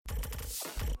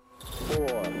4,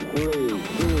 3, 2,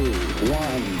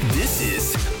 1. This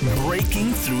is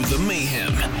Breaking Through the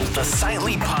Mayhem, the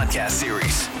Silently podcast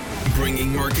series,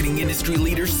 bringing marketing industry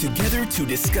leaders together to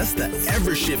discuss the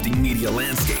ever-shifting media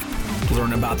landscape.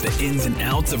 Learn about the ins and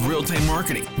outs of real-time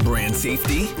marketing, brand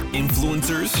safety,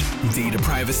 influencers, data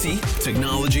privacy,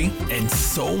 technology, and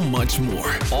so much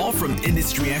more. All from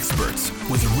industry experts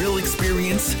with real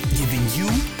experience, giving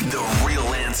you the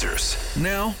real answers.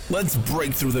 Now, let's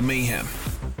break through the mayhem.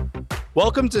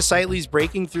 Welcome to Silently's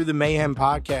Breaking Through the Mayhem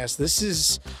podcast.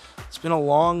 It's been a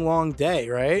long day,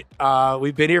 right?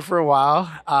 We've been here for a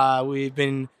while. We've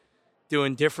been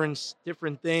doing different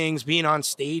things, being on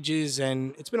stages,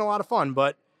 and it's been a lot of fun.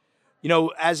 But, you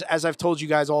know, as I've told you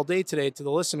guys all day today to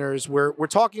the listeners, we're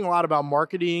talking a lot about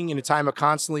marketing in a time of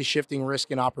constantly shifting risk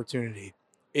and opportunity.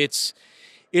 It's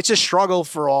a struggle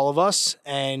for all of us,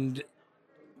 and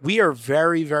we are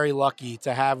very, very lucky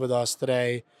to have with us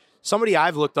today somebody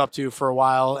I've looked up to for a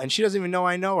while, and she doesn't even know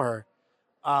I know her.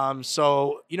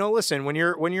 So, you know, listen, when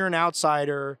you're an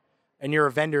outsider and you're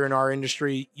a vendor in our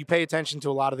industry, you pay attention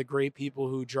to a lot of the great people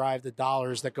who drive the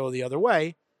dollars that go the other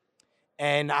way.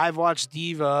 And I've watched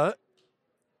Deva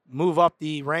move up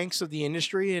the ranks of the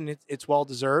industry, and it's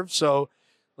well-deserved. So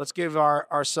let's give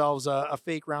ourselves a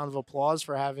fake round of applause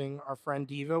for having our friend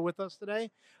Deva with us today.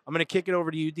 I'm going to kick it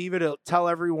over to you, Deva, to tell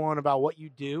everyone about what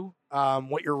you do,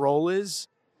 what your role is,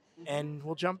 and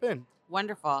we'll jump in.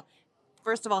 Wonderful.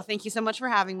 First of all, thank you so much for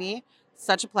having me.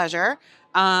 Such a pleasure.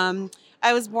 I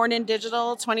was born in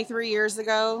digital 23 years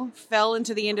ago, fell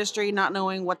into the industry not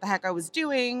knowing what the heck I was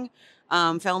doing,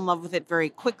 fell in love with it very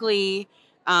quickly.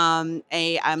 I'm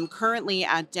currently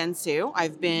at Dentsu.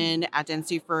 I've been at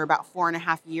Dentsu for about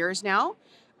 4.5 years now.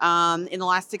 In the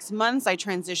last 6 months, I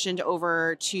transitioned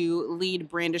over to lead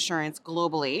brand assurance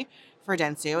globally for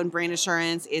Dentsu. And brand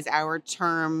assurance is our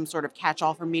term sort of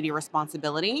catch-all for media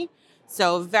responsibility.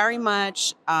 So very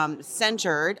much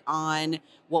centered on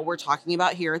what we're talking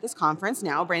about here at this conference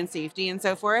now, brand safety and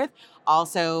so forth.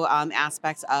 Also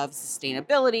aspects of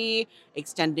sustainability,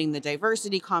 extending the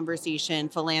diversity conversation,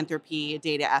 philanthropy,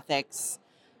 data ethics,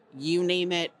 you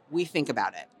name it, we think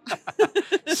about it.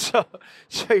 So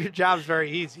your job's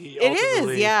very easy. It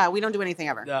is, yeah. We don't do anything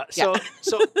ever.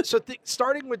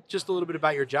 Starting with just a little bit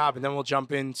about your job, and then we'll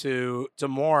jump into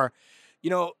more. You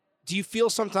know, do you feel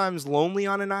sometimes lonely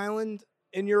on an island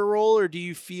in your role, or do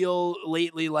you feel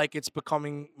lately like it's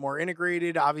becoming more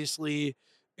integrated? Obviously,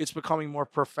 it's becoming more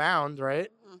profound,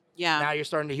 right? Yeah. Now you're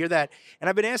starting to hear that. And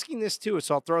I've been asking this too,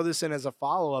 so I'll throw this in as a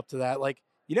follow-up to that. Like,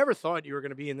 you never thought you were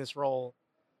going to be in this role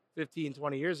 15,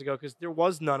 20 years ago because there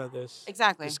was none of this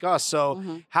discussed. So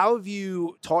how have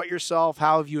you taught yourself?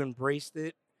 How have you embraced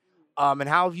it? And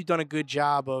how have you done a good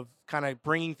job of kind of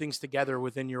bringing things together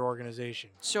within your organization?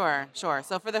 Sure.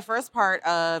 So for the first part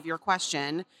of your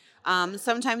question,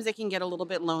 sometimes it can get a little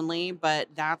bit lonely, but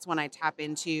that's when I tap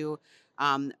into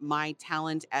my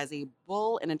talent as a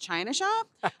bull in a china shop.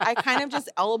 I kind of just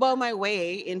elbow my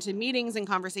way into meetings and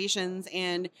conversations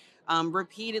and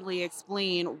repeatedly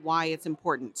explain why it's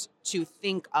important to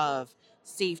think of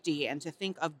safety and to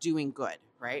think of doing good,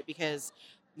 right? Because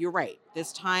you're right.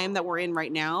 This time that we're in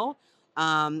right now,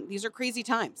 these are crazy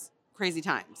times.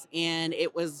 And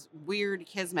it was weird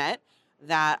kismet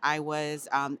that I was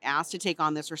asked to take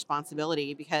on this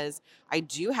responsibility because I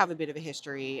do have a bit of a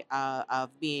history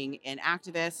of being an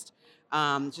activist,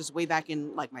 just way back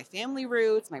in like my family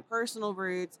roots, my personal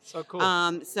roots. So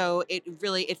cool. So it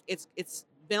really, it's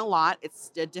been a lot.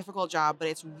 It's a difficult job, but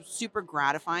it's super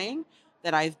gratifying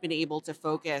that I've been able to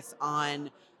focus on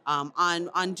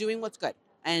doing what's good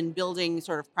and building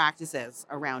sort of practices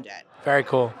around it. Very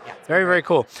cool. Yeah, very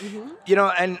cool. Mm-hmm. You know,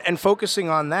 and focusing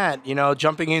on that, you know,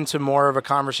 jumping into more of a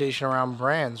conversation around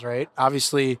brands, right?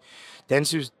 Obviously,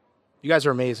 Dentsu's, you guys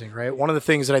are amazing, right? One of the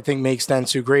things that I think makes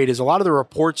Dentsu great is a lot of the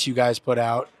reports you guys put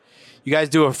out. You guys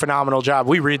do a phenomenal job.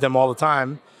 We read them all the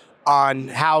time on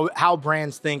how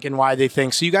brands think and why they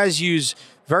think. So you guys use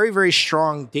very, very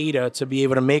strong data to be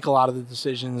able to make a lot of the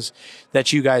decisions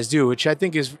that you guys do, which I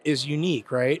think is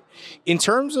unique, right? In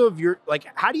terms of your, like,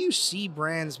 how do you see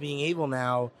brands being able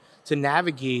now to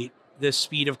navigate this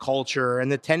speed of culture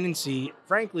and the tendency,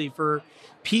 frankly, for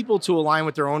people to align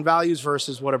with their own values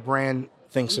versus what a brand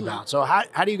thinks about? So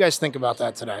how do you guys think about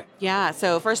that today? Yeah.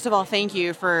 So first of all, thank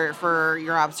you for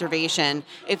your observation.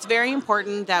 It's very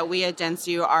important that we at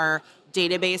Dentsu are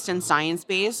data-based and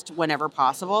science-based whenever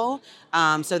possible,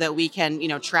 so that we can,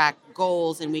 track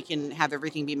goals and we can have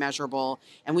everything be measurable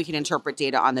and we can interpret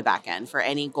data on the back end for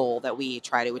any goal that we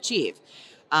try to achieve.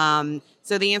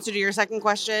 So the answer to your second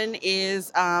question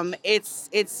is,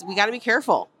 we got to be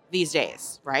careful. these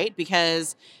days, right?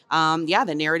 Because,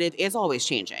 the narrative is always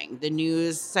changing. The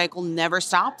news cycle never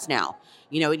stops now.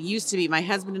 It used to be, my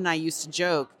husband and I used to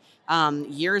joke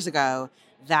years ago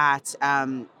that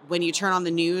when you turn on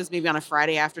the news, maybe on a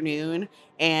Friday afternoon,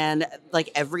 and like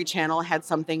every channel had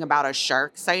something about a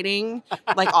shark sighting,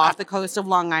 like off the coast of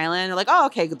Long Island, they're like, oh,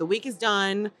 okay, the week is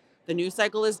done. The news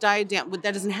cycle has died down. But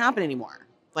that doesn't happen anymore.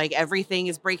 Like everything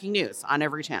is breaking news on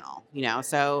every channel,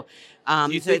 So,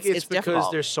 Do you think it's because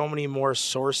difficult. there's so many more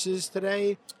sources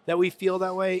today that we feel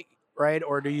that way, right?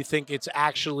 Or do you think it's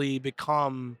actually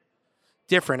become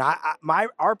different?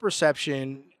 Our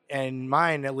perception, and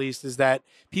mine at least, is that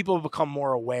people have become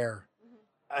more aware.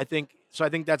 I think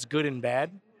that's good and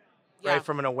bad, Yeah. right?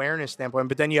 From an awareness standpoint.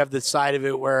 But then you have the side of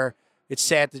it where it's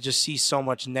sad to just see so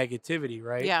much negativity,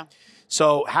 right? Yeah.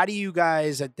 So how do you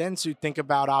guys at Dentsu think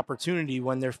about opportunity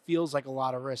when there feels like a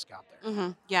lot of risk out there?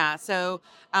 Mm-hmm. Yeah. So,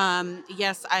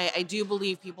 yes, I do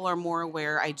believe people are more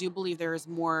aware. I do believe there is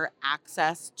more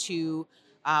access to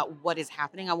what is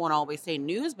happening. I won't always say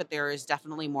news, but there is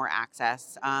definitely more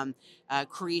access.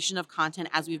 Creation of content,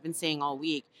 as we've been saying all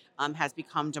week, has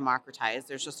become democratized.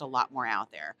 There's just a lot more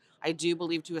out there. I do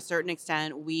believe, to a certain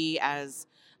extent, we as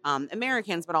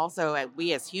Americans, but also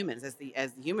we as humans, as the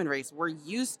human race, we're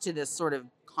used to this sort of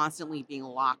constantly being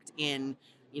locked in,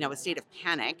 a state of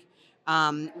panic,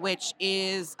 which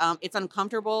is it's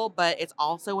uncomfortable, but it's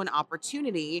also an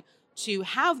opportunity to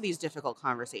have these difficult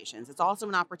conversations. It's also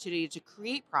an opportunity to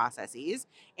create processes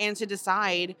and to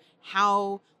decide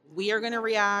how we are going to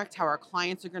react, how our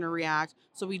clients are going to react,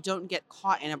 so we don't get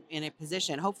caught in a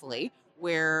position, hopefully,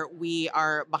 where we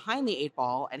are behind the eight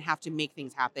ball and have to make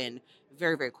things happen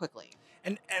very, very quickly.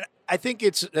 And I think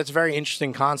that's a very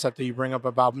interesting concept that you bring up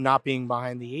about not being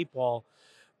behind the eight ball.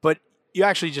 But you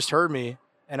actually just heard me,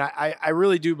 and I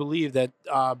really do believe that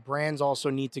brands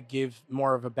also need to give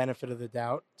more of a benefit of the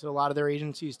doubt to a lot of their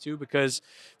agencies too, because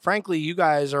frankly, you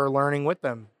guys are learning with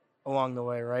them along the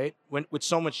way, right? With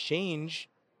so much change,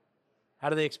 how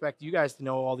do they expect you guys to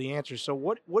know all the answers? So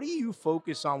what do you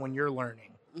focus on when you're learning?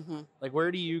 Mm-hmm. Like,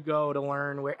 where do you go to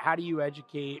learn? How do you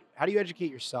educate? How do you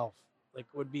educate yourself? Like,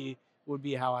 would be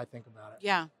how I think about it.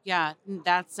 Yeah.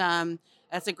 That's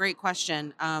a great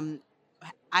question. I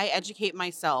educate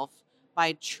myself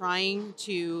by trying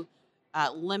to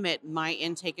limit my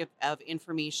intake of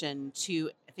information to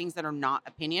things that are not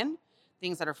opinion,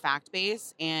 things that are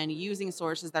fact-based, and using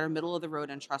sources that are middle of the road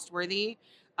and trustworthy.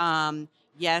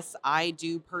 Yes, I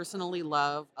do personally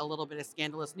love a little bit of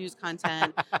scandalous news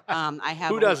content. I have,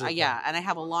 Who doesn't? and I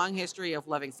have a long history of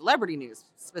loving celebrity news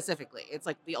specifically. It's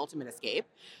like the ultimate escape.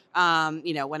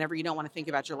 Whenever you don't want to think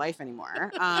about your life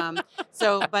anymore.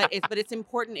 But it's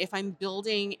important, if I'm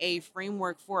building a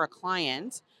framework for a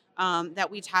client, that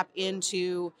we tap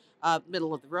into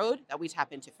middle of the road, that we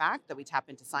tap into fact, that we tap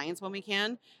into science when we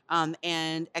can,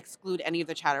 and exclude any of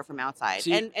the chatter from outside,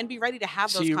 and be ready to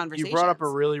have those conversations. You brought up a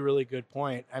really, really good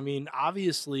point. I mean,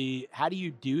 obviously, how do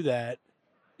you do that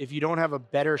if you don't have a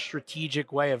better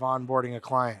strategic way of onboarding a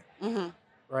client? Mm-hmm.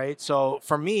 Right. So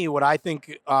for me, what I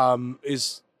think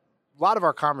is a lot of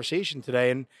our conversation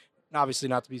today, and obviously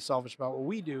not to be selfish about what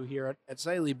we do here at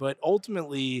Siley, but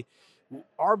ultimately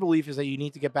our belief is that you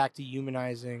need to get back to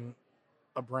humanizing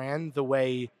a brand the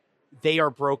way they are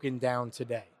broken down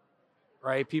today,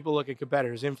 right? People look at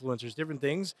competitors, influencers, different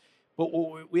things, but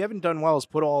what we haven't done well is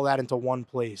put all that into one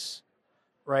place,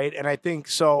 right? And I think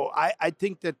so. I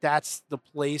think that that's the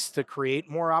place to create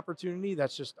more opportunity.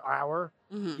 That's just our,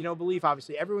 belief.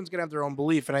 Obviously, everyone's gonna have their own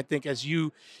belief, and I think as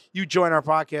you join our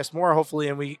podcast more, hopefully,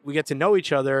 and we get to know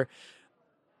each other,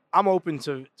 I'm open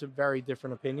to very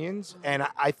different opinions, and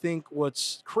I think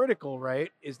what's critical,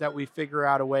 right, is that we figure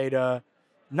out a way to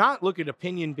not look at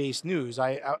opinion-based news.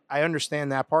 I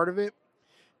understand that part of it,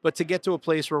 but to get to a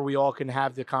place where we all can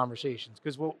have the conversations,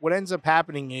 because what ends up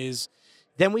happening is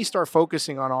then we start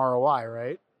focusing on ROI,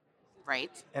 right?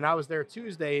 Right. And I was there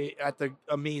Tuesday at the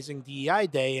amazing DEI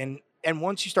day, and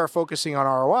once you start focusing on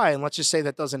ROI, and let's just say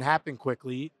that doesn't happen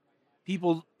quickly,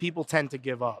 people tend to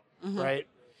give up, right?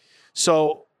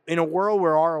 So in a world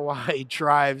where ROI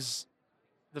drives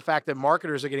the fact that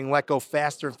marketers are getting let go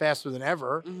faster and faster than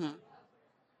ever,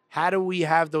 how do we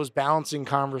have those balancing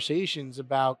conversations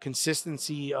about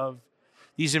consistency of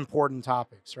these important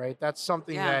topics, right? That's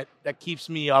something that keeps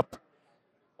me up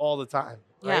all the time.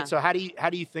 right? Yeah. So how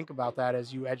do you think about that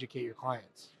as you educate your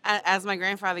clients? As my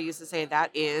grandfather used to say, that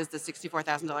is the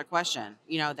 $64,000 question.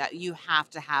 That you have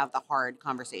to have the hard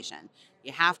conversation.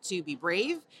 You have to be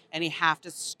brave, and you have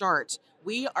to start.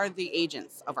 We are the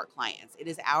agents of our clients. It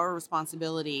is our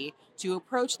responsibility to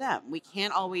approach them. We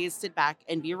can't always sit back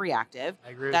and be reactive. I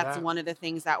agree with That's that. one of the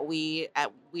things that we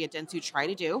at Dentsu try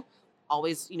to do.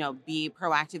 Always, be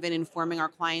proactive in informing our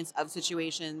clients of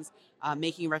situations,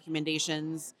 making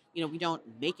recommendations. We don't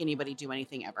make anybody do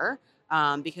anything ever,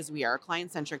 because we are a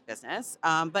client-centric business.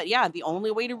 But yeah, the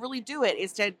only way to really do it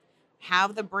is to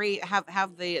have the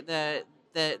have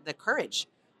the courage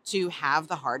to have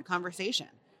the hard conversation.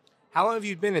 How long have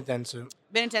you been at Dentsu?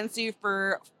 Been at Dentsu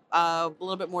for a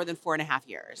little bit more than 4.5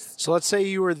 years. So let's say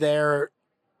you were there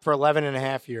for 11 and a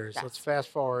half years. Yes. Let's fast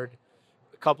forward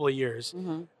a couple of years.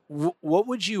 Mm-hmm. What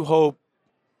would you hope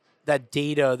that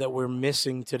data that we're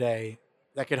missing today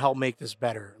that could help make this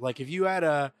better? Like if you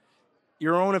had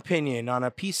your own opinion on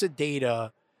a piece of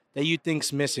data that you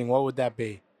think's missing, what would that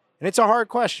be? And it's a hard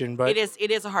question, but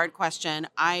It is a hard question.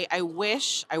 I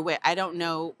don't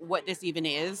know what this even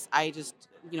is. I just,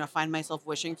 find myself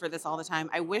wishing for this all the time.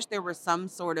 I wish there was some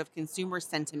sort of consumer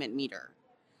sentiment meter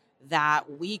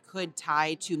that we could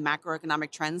tie to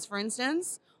macroeconomic trends, for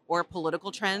instance, or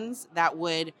political trends that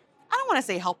would, I don't want to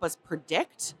say help us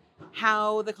predict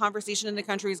how the conversation in the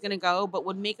country is going to go, but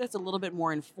would make us a little bit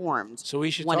more informed so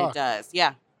we should when talk. it does.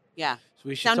 Yeah. Yeah. So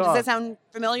we should Does talk. that sound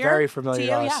familiar? Very familiar to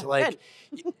to you? us. Yeah, Like,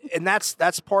 and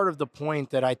that's part of the point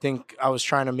that I think I was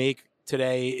trying to make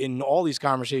today in all these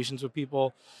conversations with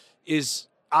people is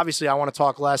obviously I want to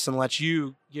talk less and let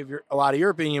you give a lot of your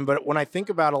opinion. But when I think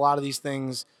about a lot of these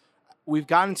things, we've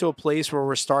gotten to a place where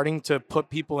we're starting to put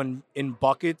people in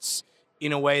buckets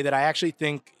in a way that I actually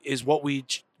think is what we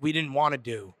didn't want to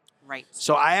do. Right.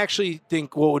 So I actually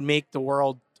think what would make the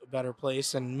world a better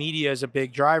place, and media is a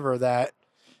big driver of that.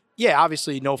 Yeah,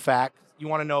 obviously no fact. You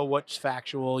want to know what's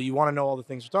factual. You want to know all the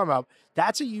things we're talking about.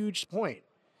 That's a huge point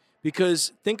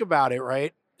because think about it,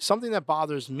 right? Something that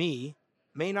bothers me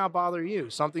may not bother you.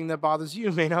 Something that bothers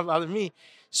you may not bother me.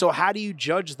 So how do you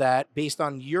judge that based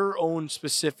on your own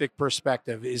specific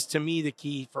perspective is to me the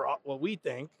key for what we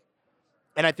think.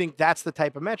 And I think that's the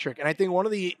type of metric. And I think one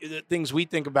of the things we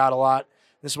think about a lot,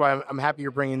 this is why I'm happy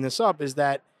you're bringing this up, is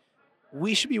that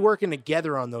we should be working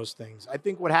together on those things. I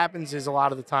think what happens is a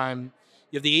lot of the time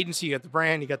you have the agency, you got the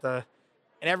brand, and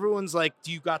everyone's like,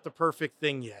 do you got the perfect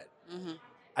thing yet? Mm-hmm.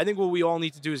 I think what we all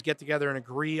need to do is get together and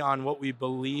agree on what we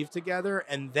believe together.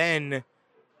 And then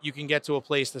you can get to a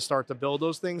place to start to build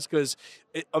those things. Because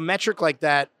a metric like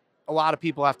that, a lot of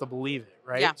people have to believe it,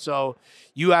 right? Yeah. So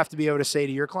you have to be able to say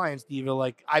to your clients, Deva,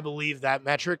 like, I believe that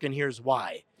metric and here's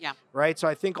why. Yeah. Right? So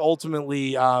I think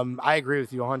ultimately, I agree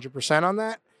with you 100% on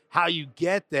that. How you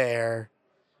get there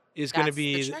is going to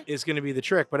be the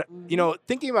trick. But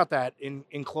thinking about that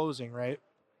in closing, right?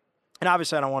 And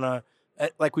obviously, I don't want to,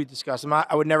 like we discussed,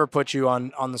 I would never put you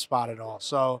on the spot at all.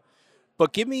 So,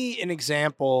 but give me an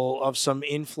example of some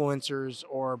influencers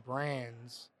or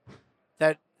brands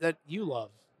that you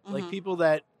love, like people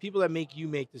that make you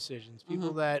make decisions,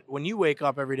 people that when you wake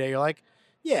up every day, you're like,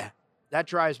 yeah, that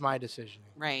drives my decision.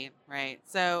 Right.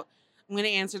 So I'm going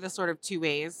to answer this sort of two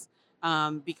ways.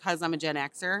 Because I'm a Gen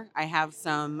Xer, I have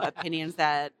some opinions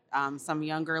that some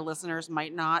younger listeners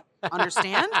might not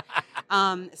understand.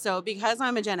 So because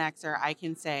I'm a Gen Xer, I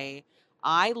can say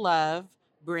I love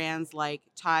brands like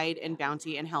Tide and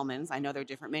Bounty and Hellmann's. I know they're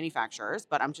different manufacturers,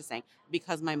 but I'm just saying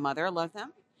because my mother loved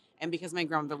them and because my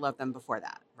grandmother loved them before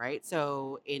that, right?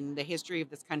 So in the history of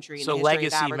this country, in So the history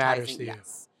legacy of advertising, matters to you.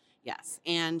 Yes.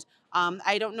 And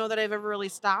I don't know that I've ever really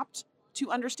stopped to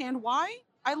understand why.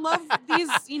 I love these,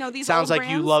 these Sounds old like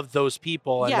brands. you love those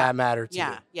people and that mattered to you.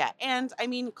 Yeah. And I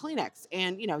mean, Kleenex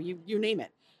and, you name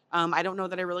it. I don't know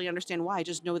that I really understand why. I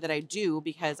just know that I do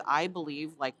because I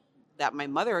believe like that my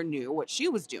mother knew what she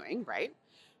was doing, right?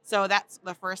 So that's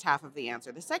the first half of the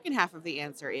answer. The second half of the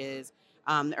answer is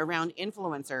around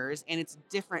influencers. And it's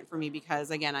different for me because,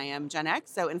 again, I am Gen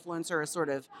X. So influencer is sort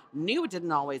of new. It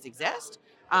didn't always exist.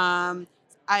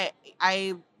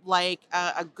 I like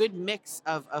a good mix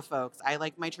of folks. I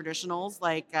like my traditionals,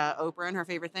 like Oprah and her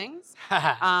favorite things.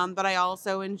 But I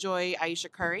also enjoy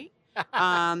Aisha Curry.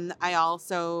 I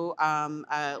also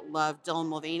love Dylan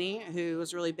Mulvaney, who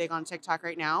is really big on TikTok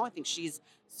right now. I think she's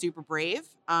super brave.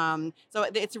 So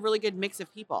it's a really good mix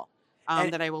of people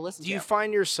that I will listen to. Do you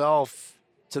find yourself,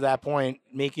 to that point,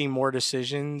 making more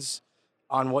decisions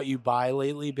on what you buy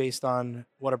lately based on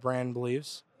what a brand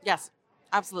believes? Yes.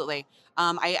 Absolutely.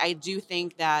 I do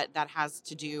think that has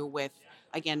to do with,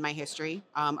 again, my history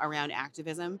around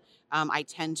activism. I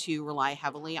tend to rely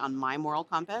heavily on my moral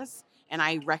compass And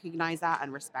I recognize that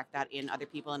and respect that in other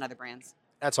people and other brands.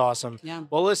 That's awesome. Yeah.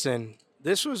 Well, listen,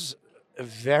 this was a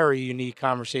very unique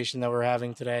conversation that we're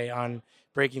having today on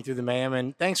Breaking Through the Mayhem.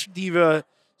 And thanks, Deva.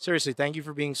 Seriously, thank you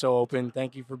for being so open.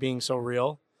 Thank you for being so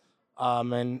real.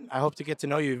 And I hope to get to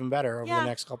know you even better over the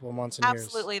next couple of months and years.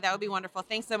 Absolutely. That would be wonderful.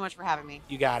 Thanks so much for having me.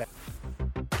 You got it.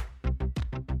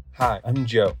 Hi, I'm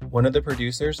Joe, one of the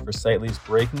producers for Sightly's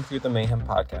Breaking Through the Mayhem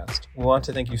podcast. We want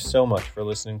to thank you so much for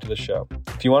listening to the show.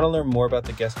 If you want to learn more about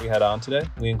the guests we had on today,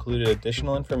 we included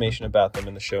additional information about them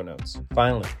in the show notes.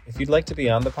 Finally, if you'd like to be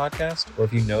on the podcast, or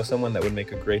if you know someone that would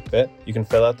make a great fit, you can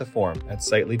fill out the form at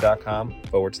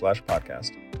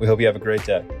sightly.com/podcast. We hope you have a great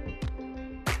day.